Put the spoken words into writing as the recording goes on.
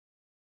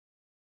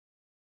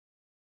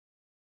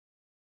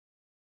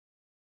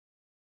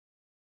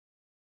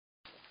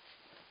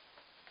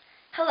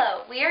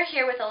Hello, we are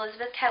here with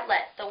Elizabeth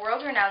Catlett, the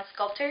world-renowned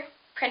sculptor,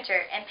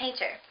 printer, and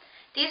painter.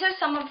 These are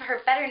some of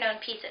her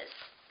better-known pieces.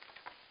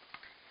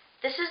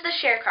 This is the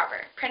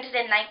sharecropper, printed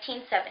in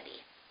 1970.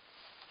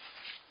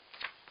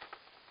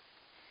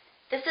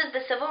 This is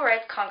the Civil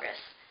Rights Congress.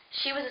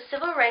 She was a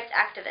civil rights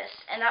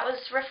activist, and that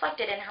was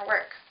reflected in her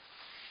work.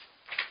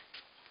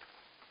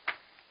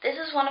 This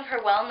is one of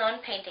her well-known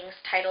paintings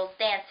titled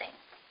Dancing.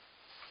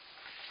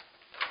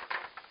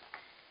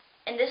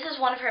 And this is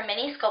one of her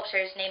many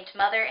sculptures named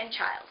Mother and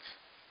Child.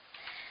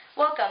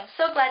 Welcome,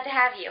 so glad to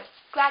have you.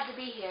 Glad to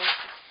be here.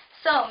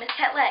 So, Miss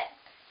Catlett,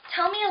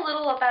 tell me a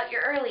little about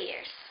your early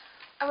years.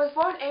 I was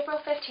born April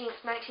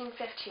 15th, 1915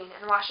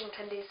 in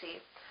Washington,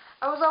 D.C.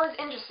 I was always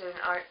interested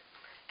in art.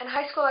 In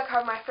high school I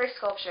carved my first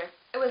sculpture.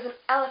 It was an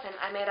elephant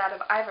I made out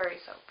of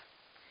ivory soap.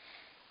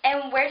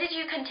 And where did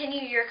you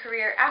continue your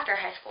career after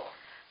high school?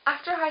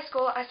 After high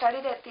school I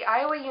studied at the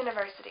Iowa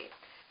University,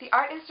 the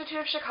Art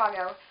Institute of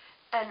Chicago,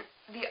 and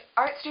the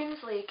Art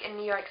Students League in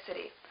New York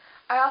City.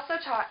 I also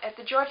taught at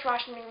the George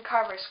Washington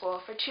Carver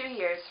School for 2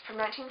 years,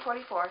 from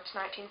 1944 to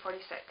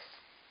 1946.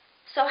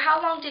 So how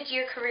long did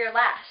your career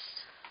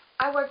last?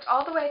 I worked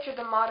all the way through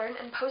the modern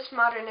and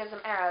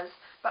postmodernism eras,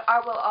 but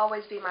art will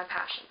always be my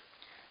passion.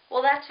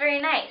 Well, that's very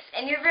nice,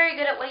 and you're very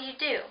good at what you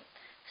do.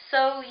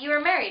 So you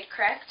were married,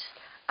 correct?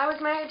 I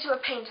was married to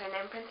a painter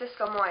named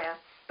Francisco Moya,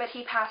 but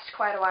he passed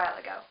quite a while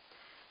ago.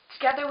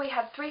 Together we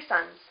had 3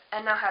 sons,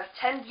 and now have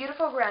 10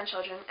 beautiful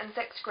grandchildren and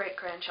 6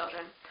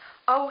 great-grandchildren.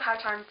 Oh, how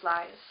time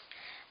flies.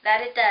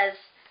 That it does.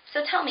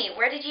 So tell me,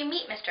 where did you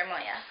meet Mr.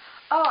 Moya?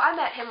 Oh, I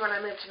met him when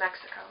I moved to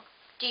Mexico.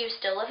 Do you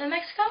still live in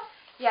Mexico?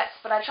 Yes,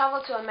 but I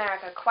travel to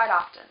America quite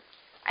often.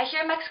 I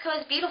hear Mexico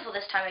is beautiful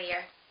this time of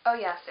year. Oh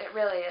yes, it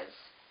really is.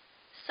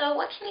 So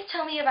what can you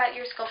tell me about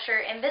your sculpture,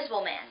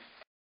 Invisible Man?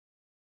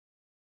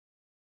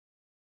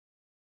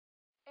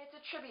 It's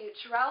a tribute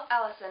to Ralph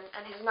Allison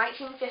and his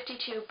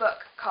 1952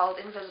 book called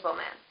Invisible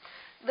Man.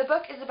 The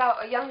book is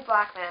about a young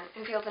black man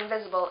who feels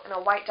invisible in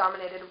a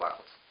white-dominated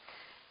world.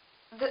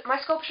 My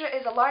sculpture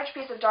is a large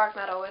piece of dark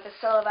metal with a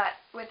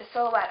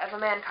silhouette of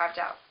a man carved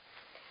out.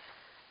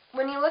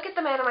 When you look at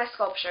the man in my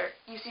sculpture,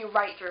 you see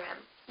right through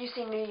him. You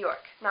see New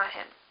York, not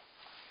him.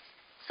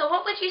 So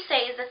what would you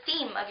say is the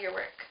theme of your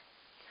work?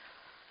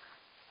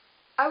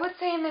 I would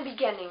say in the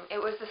beginning it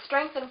was the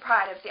strength and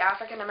pride of the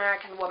African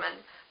American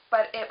woman,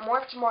 but it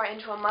morphed more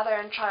into a mother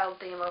and child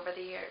theme over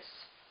the years.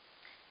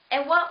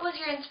 And what was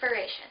your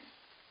inspiration?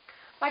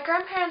 My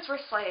grandparents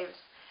were slaves,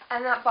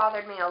 and that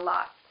bothered me a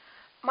lot.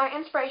 My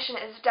inspiration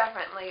is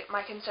definitely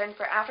my concern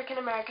for African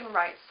American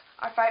rights,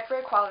 our fight for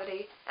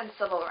equality, and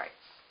civil rights.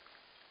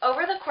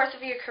 Over the course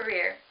of your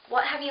career,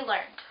 what have you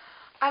learned?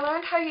 I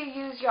learned how you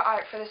use your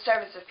art for the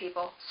service of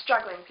people,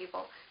 struggling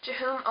people, to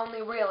whom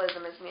only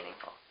realism is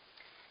meaningful.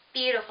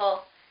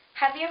 Beautiful.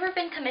 Have you ever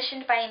been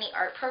commissioned by any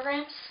art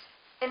programs?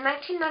 In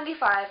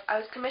 1995, I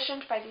was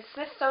commissioned by the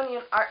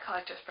Smithsonian Art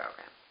Collectors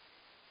Program.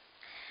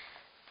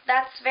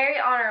 That's very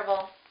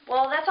honorable.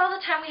 Well, that's all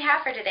the time we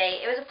have for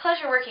today. It was a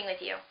pleasure working with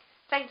you.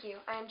 Thank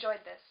you. I enjoyed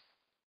this.